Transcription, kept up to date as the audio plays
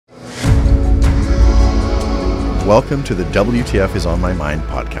Welcome to the WTF is on My Mind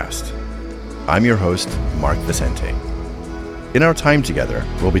podcast. I'm your host, Mark Vicente. In our time together,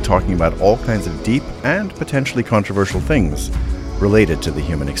 we'll be talking about all kinds of deep and potentially controversial things related to the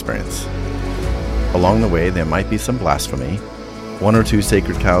human experience. Along the way, there might be some blasphemy, one or two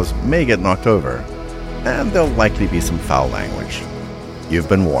sacred cows may get knocked over, and there'll likely be some foul language. You've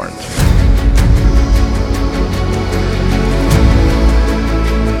been warned.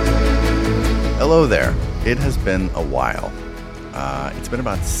 Hello there. It has been a while. It's been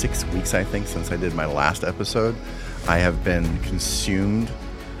about 6 weeks, I think, since I did my last episode. I have been consumed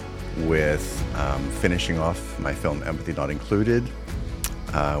with finishing off my film Empathy Not Included.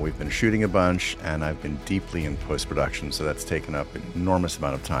 We've been shooting a bunch, and I've been deeply in post-production, so that's taken up an enormous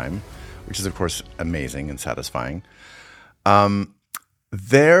amount of time, which is, of course, amazing and satisfying.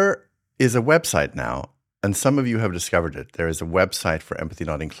 There is a website now, and some of you have discovered it. There is a website for Empathy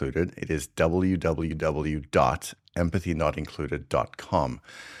Not Included. It is www.empathynotIncluded.com.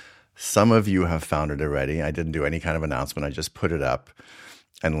 Some of you have found it already. I didn't do any kind of announcement. I just put it up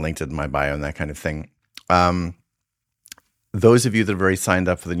and linked it in my bio and that kind of thing. Those of you that have already signed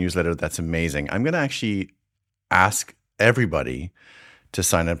up for the newsletter, that's amazing. I'm going to actually ask everybody to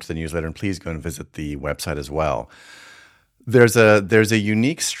sign up to the newsletter, and please go and visit the website as well. There's a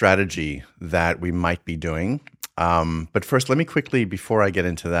unique strategy that we might be doing. But first, let me quickly, before I get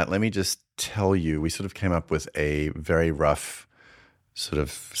into that, let me just tell you, we sort of came up with a very rough sort of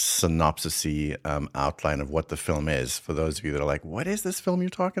synopsis-y outline of what the film is, for those of you that are like, what is this film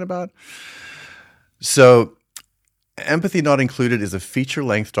you're talking about? So, Empathy Not Included is a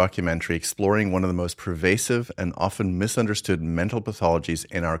feature-length documentary exploring one of the most pervasive and often misunderstood mental pathologies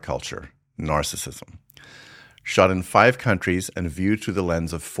in our culture, narcissism. Shot in 5 countries and viewed through the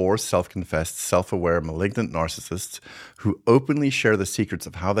lens of 4 self-confessed, self-aware, malignant narcissists who openly share the secrets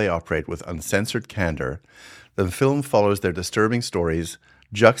of how they operate with uncensored candor, the film follows their disturbing stories,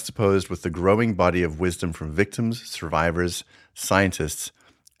 juxtaposed with the growing body of wisdom from victims, survivors, scientists,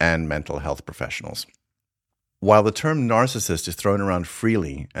 and mental health professionals. While the term narcissist is thrown around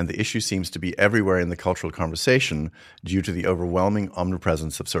freely and the issue seems to be everywhere in the cultural conversation due to the overwhelming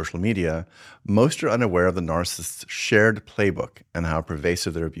omnipresence of social media, most are unaware of the narcissist's shared playbook and how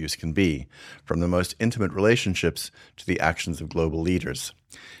pervasive their abuse can be, from the most intimate relationships to the actions of global leaders.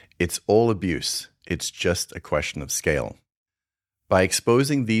 It's all abuse. It's just a question of scale. By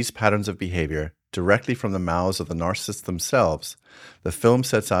exposing these patterns of behavior directly from the mouths of the narcissists themselves, the film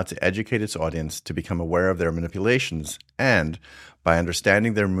sets out to educate its audience to become aware of their manipulations and, by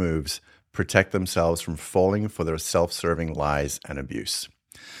understanding their moves, protect themselves from falling for their self-serving lies and abuse.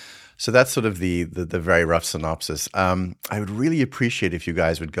 So that's sort of the very rough synopsis. I would really appreciate if you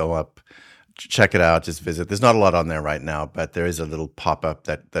guys would go up, check it out, just visit. There's not a lot on there right now, but there is a little pop-up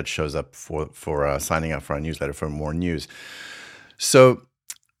that shows up for signing up for our newsletter for more news. So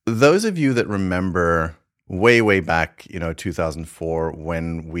those of you that remember way back, 2004,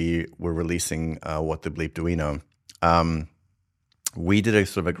 when we were releasing What the Bleep Do We Know, we did a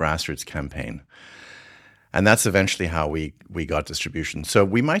sort of a grassroots campaign. And that's eventually how we got distribution. So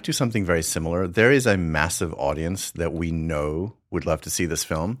we might do something very similar. There is a massive audience that we know would love to see this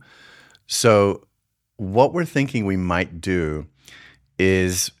film. So what we're thinking we might do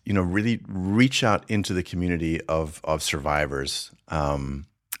is, really reach out into the community of survivors,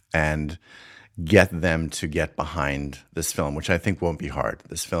 and get them to get behind this film, which I think won't be hard.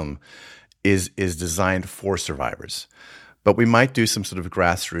 This film is designed for survivors. But we might do some sort of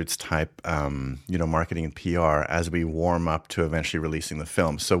grassroots type, marketing and PR as we warm up to eventually releasing the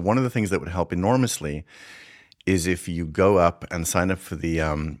film. So one of the things that would help enormously is if you go up and sign up for the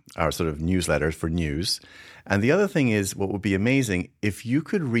our sort of newsletters for news. And the other thing is, what would be amazing, if you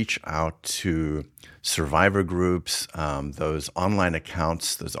could reach out to survivor groups, those online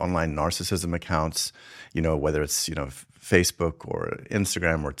accounts, those online narcissism accounts, whether it's, Facebook or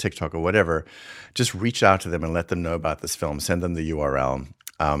Instagram or TikTok or whatever, just reach out to them and let them know about this film. Send them the URL.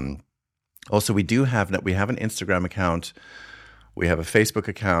 Also, we have an Instagram account. We have a Facebook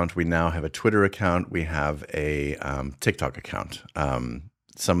account. We now have a Twitter account. We have a TikTok account.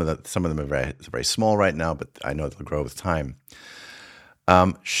 Some of them are very, very small right now, but I know they'll grow with time.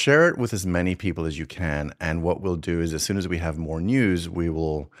 Share it with as many people as you can. And what we'll do is, as soon as we have more news, we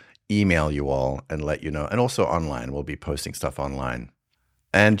will email you all and let you know. And also online, we'll be posting stuff online.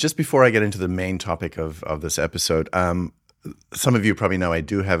 And just before I get into the main topic of this episode, some of you probably know I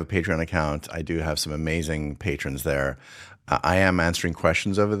do have a Patreon account. I do have some amazing patrons there. I am answering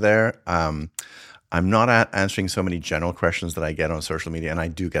questions over there. I'm not answering so many general questions that I get on social media, and I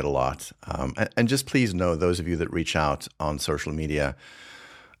do get a lot. And just please know, those of you that reach out on social media,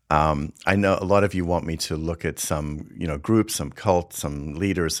 I know a lot of you want me to look at some, groups, some cults, some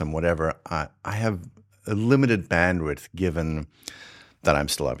leaders, some whatever. I have a limited bandwidth given that I'm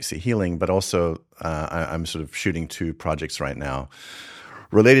still obviously healing, but also I'm sort of shooting 2 projects right now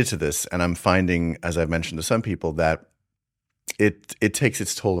related to this. And I'm finding, as I've mentioned to some people, that it takes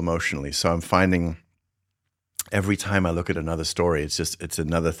its toll emotionally. So I'm finding every time I look at another story, it's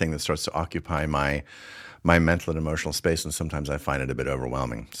another thing that starts to occupy my mental and emotional space, and sometimes I find it a bit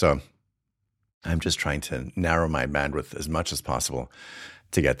overwhelming. So I'm just trying to narrow my bandwidth as much as possible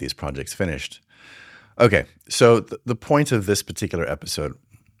to get these projects finished. Okay, so the point of this particular episode,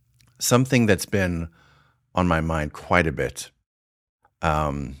 something that's been on my mind quite a bit,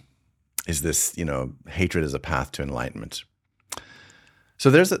 is this, hatred as a path to enlightenment. So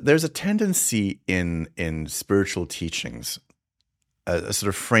there's a tendency in spiritual teachings, a sort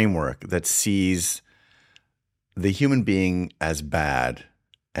of framework that sees the human being as bad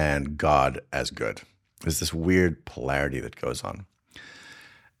and God as good. There's this weird polarity that goes on.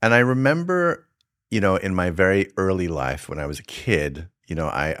 And I remember, in my very early life when I was a kid,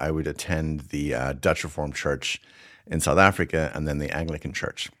 I would attend the Dutch Reformed Church in South Africa and then the Anglican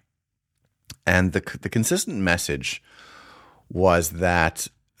Church. And the consistent message was that,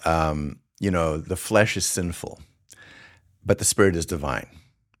 the flesh is sinful, but the spirit is divine.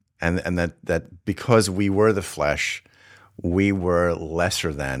 And that because we were the flesh, we were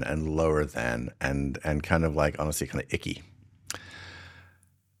lesser than and lower than and kind of like, honestly, kind of icky.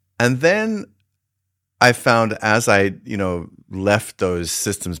 And then I found as I, left those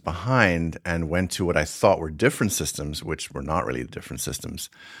systems behind and went to what I thought were different systems, which were not really different systems,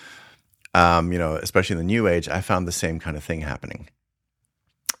 especially in the New Age, I found the same kind of thing happening.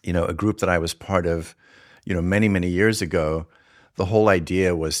 A group that I was part of, many, many years ago, the whole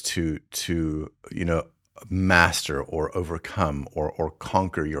idea was to master or overcome or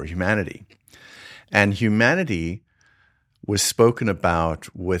conquer your humanity. And humanity was spoken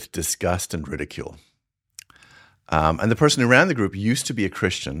about with disgust and ridicule. And the person who ran the group used to be a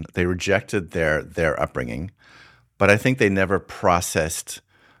Christian. They rejected their upbringing, but I think they never processed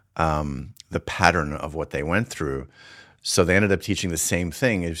the pattern of what they went through. So they ended up teaching the same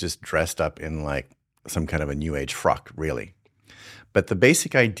thing. It was just dressed up in like some kind of a New Age frock, really. But the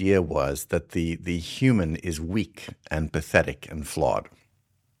basic idea was that the human is weak and pathetic and flawed.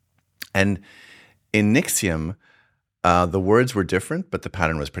 And in Nixium, the words were different, but the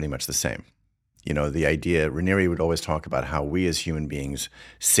pattern was pretty much the same. The idea, Raniere would always talk about how we as human beings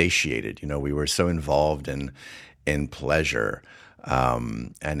satiated. We were so involved in pleasure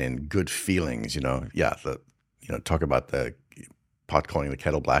and in good feelings. Talk about the pot calling the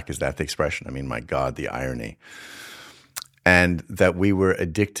kettle black. Is that the expression? I mean, my God, the irony. And that we were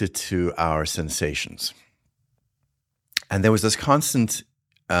addicted to our sensations. And there was this constant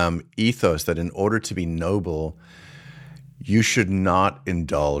ethos that in order to be noble, you should not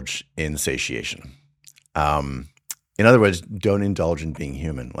indulge in satiation. In other words, don't indulge in being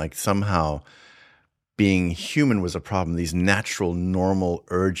human. Like somehow being human was a problem. These natural, normal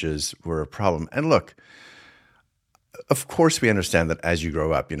urges were a problem. And look, of course we understand that as you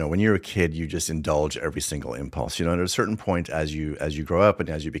grow up, when you're a kid, you just indulge every single impulse. At a certain point as you grow up and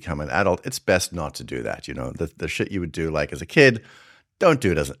as you become an adult, it's best not to do that. The shit you would do like as a kid, don't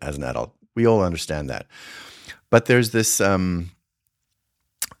do it as an adult. We all understand that. But there's this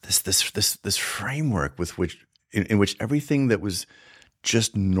this framework in which everything that was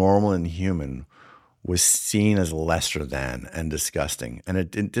just normal and human was seen as lesser than and disgusting. And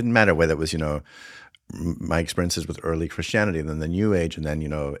it didn't matter whether it was, my experiences with early Christianity and then the New Age and then,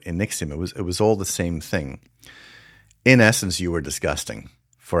 in Nixium, it was all the same thing. In essence, you were disgusting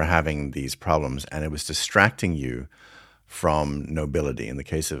for having these problems, and it was distracting you from nobility. In the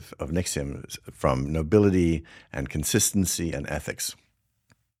case of Nixium, from nobility and consistency and ethics.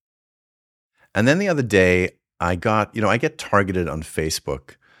 And then the other day, I get targeted on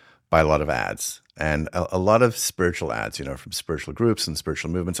Facebook by a lot of ads, and a lot of spiritual ads, from spiritual groups and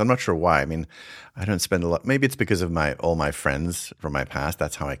spiritual movements. I'm not sure why. I mean, I don't spend a lot. Maybe it's because of all my friends from my past.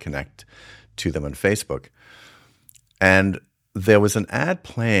 That's how I connect to them on Facebook. And there was an ad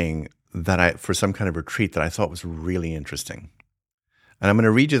playing for some kind of retreat that I thought was really interesting. And I'm going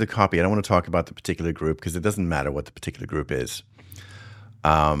to read you the copy. I don't want to talk about the particular group because it doesn't matter what the particular group is.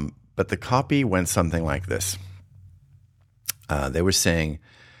 But the copy went something like this. They were saying,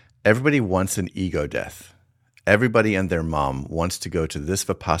 everybody wants an ego death. Everybody and their mom wants to go to this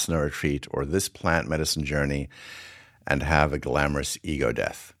Vipassana retreat or this plant medicine journey and have a glamorous ego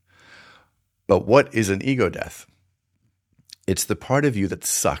death. But what is an ego death? It's the part of you that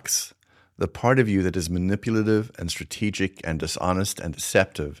sucks, the part of you that is manipulative and strategic and dishonest and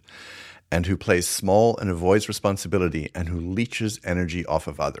deceptive, and who plays small and avoids responsibility and who leeches energy off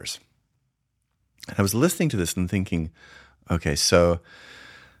of others. And I was listening to this and thinking, okay, so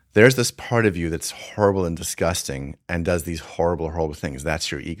there's this part of you that's horrible and disgusting and does these horrible, horrible things.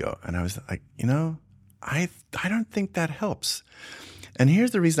 That's your ego. And I was like, I don't think that helps. And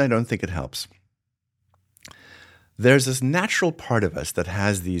here's the reason I don't think it helps. There's this natural part of us that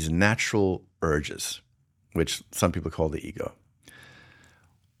has these natural urges, which some people call the ego.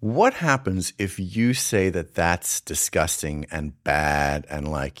 What happens if you say that that's disgusting and bad and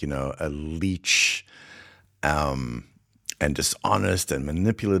a leech and dishonest and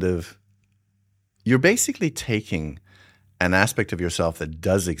manipulative? You're basically taking an aspect of yourself that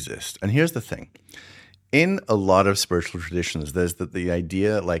does exist. And here's the thing. In a lot of spiritual traditions, there's the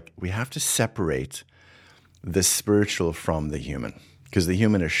idea we have to separate the spiritual from the human, because the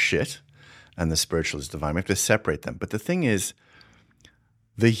human is shit and the spiritual is divine. We have to separate them. But the thing is,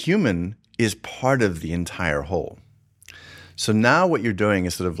 the human is part of the entire whole. So now what you're doing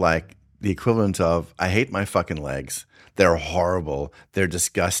is sort of like the equivalent of, I hate my fucking legs. They're horrible. They're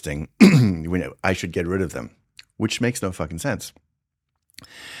disgusting. I should get rid of them, which makes no fucking sense.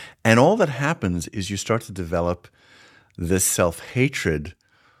 And all that happens is you start to develop this self-hatred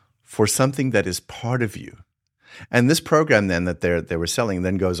for something that is part of you. And this program then that they were selling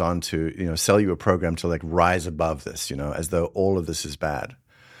then goes on to, sell you a program to rise above this, as though all of this is bad.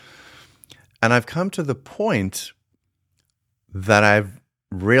 And I've come to the point that I've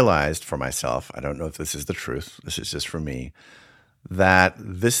realized for myself, I don't know if this is the truth, this is just for me, that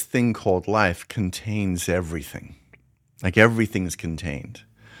this thing called life contains everything. Everything's contained.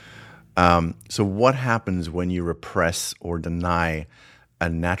 So what happens when you repress or deny a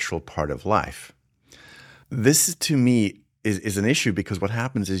natural part of life? This, to me, is an issue because what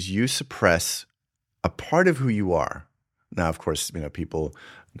happens is you suppress a part of who you are. Now, of course, people,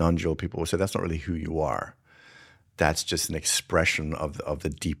 non-dual people will say that's not really who you are. That's just an expression of the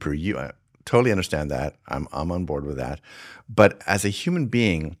deeper you. I totally understand that. I'm on board with that. But as a human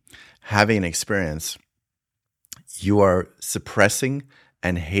being having an experience, you are suppressing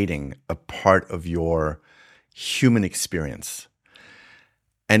and hating a part of your human experience.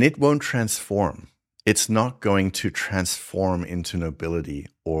 And it won't transform. It's not going to transform into nobility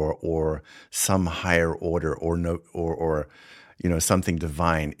or some higher order or something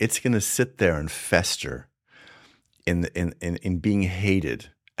divine. It's going to sit there and fester in being hated.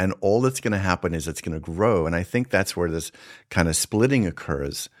 And all that's going to happen is it's going to grow. And I think that's where this kind of splitting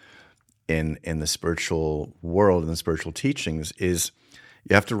occurs in the spiritual world and the spiritual teachings is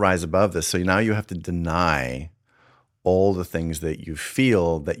you have to rise above this. So now you have to deny all the things that you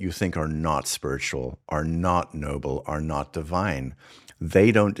feel that you think are not spiritual, are not noble, are not divine.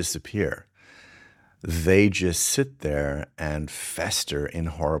 They don't disappear. They just sit there and fester in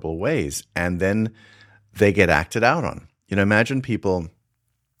horrible ways. And then they get acted out on. Imagine people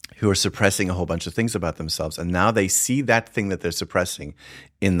who are suppressing a whole bunch of things about themselves, and now they see that thing that they're suppressing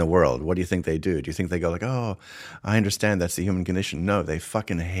in the world. What do you think they do? Do you think they go oh, I understand that's the human condition? No, they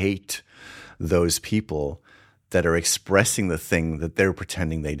fucking hate those people that are expressing the thing that they're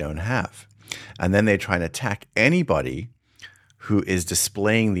pretending they don't have. And then they try and attack anybody who is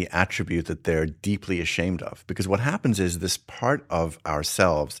displaying the attribute that they're deeply ashamed of. Because what happens is this part of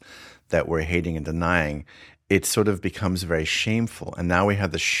ourselves that we're hating and denying, it sort of becomes very shameful. And now we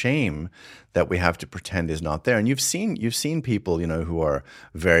have the shame that we have to pretend is not there. And you've seen people, who are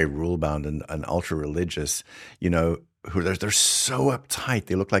very rule-bound and ultra-religious, who they're so uptight,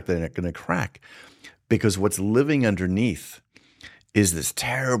 they look like they're going to crack. Because what's living underneath is this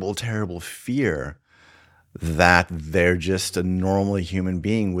terrible, terrible fear that they're just a normal human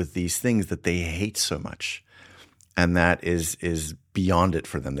being with these things that they hate so much. And that is beyond it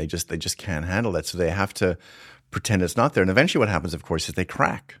for them. They just can't handle that. So they have to pretend it's not there. And eventually what happens, of course, is they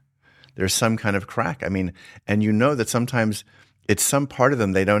crack. There's some kind of crack. And that sometimes it's some part of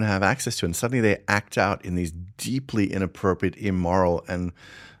them they don't have access to. And suddenly they act out in these deeply inappropriate, immoral, and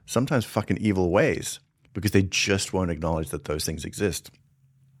sometimes fucking evil ways because they just won't acknowledge that those things exist.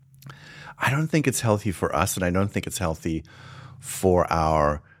 I don't think it's healthy for us, and I don't think it's healthy for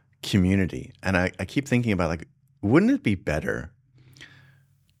our community. And I keep thinking about wouldn't it be better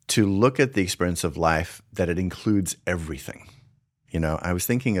to look at the experience of life that it includes everything? I was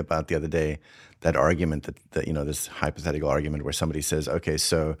thinking about the other day that argument that this hypothetical argument where somebody says, okay,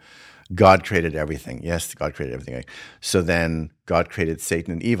 so God created everything. Yes, God created everything. So then God created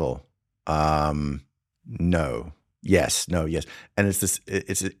Satan and evil. No. Yes. No. Yes. And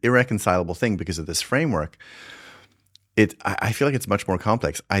it's an irreconcilable thing because of this framework. I feel like it's much more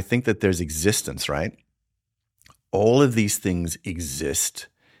complex. I think that there's existence, right? All of these things exist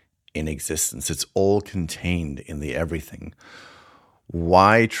in existence. It's all contained in the everything.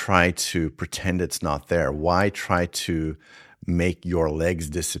 Why try to pretend it's not there? Why try to make your legs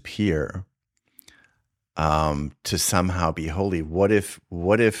disappear to somehow be holy? What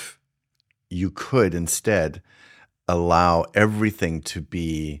if you could instead allow everything to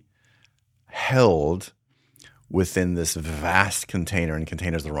be held within this vast container, and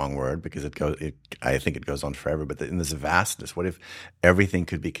container is the wrong word because I think it goes on forever, but in this vastness, what if everything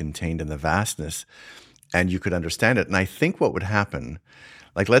could be contained in the vastness and you could understand it? And I think what would happen,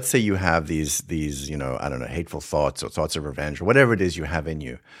 like let's say you have these, I don't know, hateful thoughts or thoughts of revenge or whatever it is you have in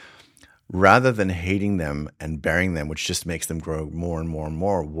you, rather than hating them and burying them, which just makes them grow more and more and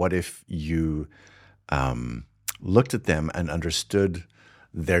more, what if you looked at them and understood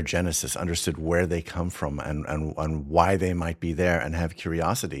their genesis, understood where they come from and why they might be there, and have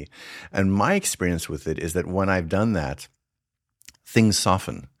curiosity? And my experience with it is that when I've done that, things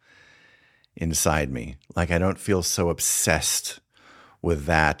soften inside me. Like I don't feel so obsessed with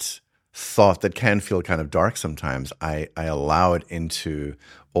that thought that can feel kind of dark sometimes. I allow it into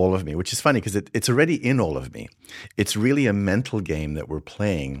all of me, which is funny because it's already in all of me. It's really a mental game that we're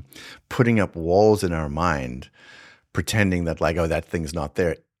playing, putting up walls in our mind, pretending that like, oh, that thing's not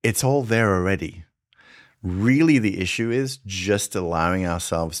there. It's all there already. Really, the issue is just allowing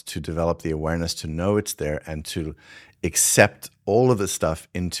ourselves to develop the awareness to know it's there and to accept all of the stuff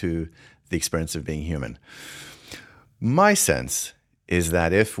into the experience of being human. My sense is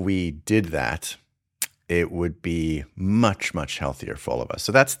that if we did that, it would be much, much healthier for all of us.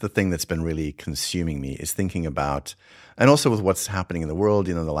 So that's the thing that's been really consuming me, is thinking about, and also with what's happening in the world,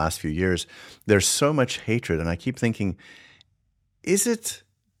 the last few years, there's so much hatred. And I keep thinking, is it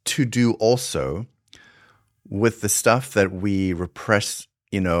to do also with the stuff that we repress,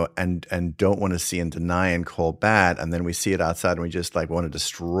 and don't want to see and deny and call bad, and then we see it outside and we just like want to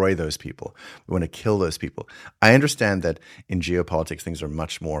destroy those people. We want to kill those people. I understand that in geopolitics, things are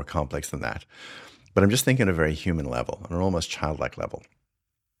much more complex than that. But I'm just thinking at a very human level, on an almost childlike level.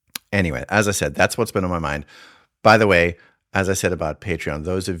 Anyway, as I said, that's what's been on my mind. By the way, as I said about Patreon,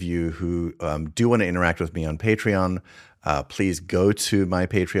 those of you who do want to interact with me on Patreon, please go to my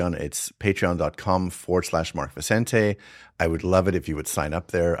Patreon. It's patreon.com/Mark Vicente. I would love it if you would sign up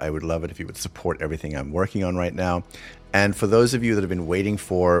there. I would love it if you would support everything I'm working on right now. And for those of you that have been waiting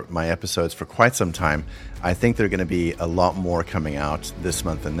for my episodes for quite some time, I think there are going to be a lot more coming out this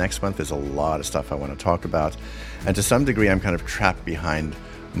month and next month. There's a lot of stuff I want to talk about. And to some degree, I'm kind of trapped behind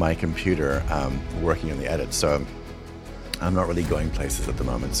my computer working on the edit. So I'm not really going places at the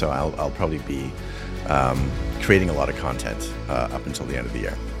moment. So I'll probably be creating a lot of content up until the end of the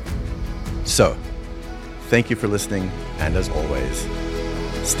year. So thank you for listening. And as always,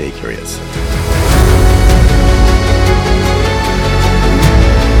 stay curious.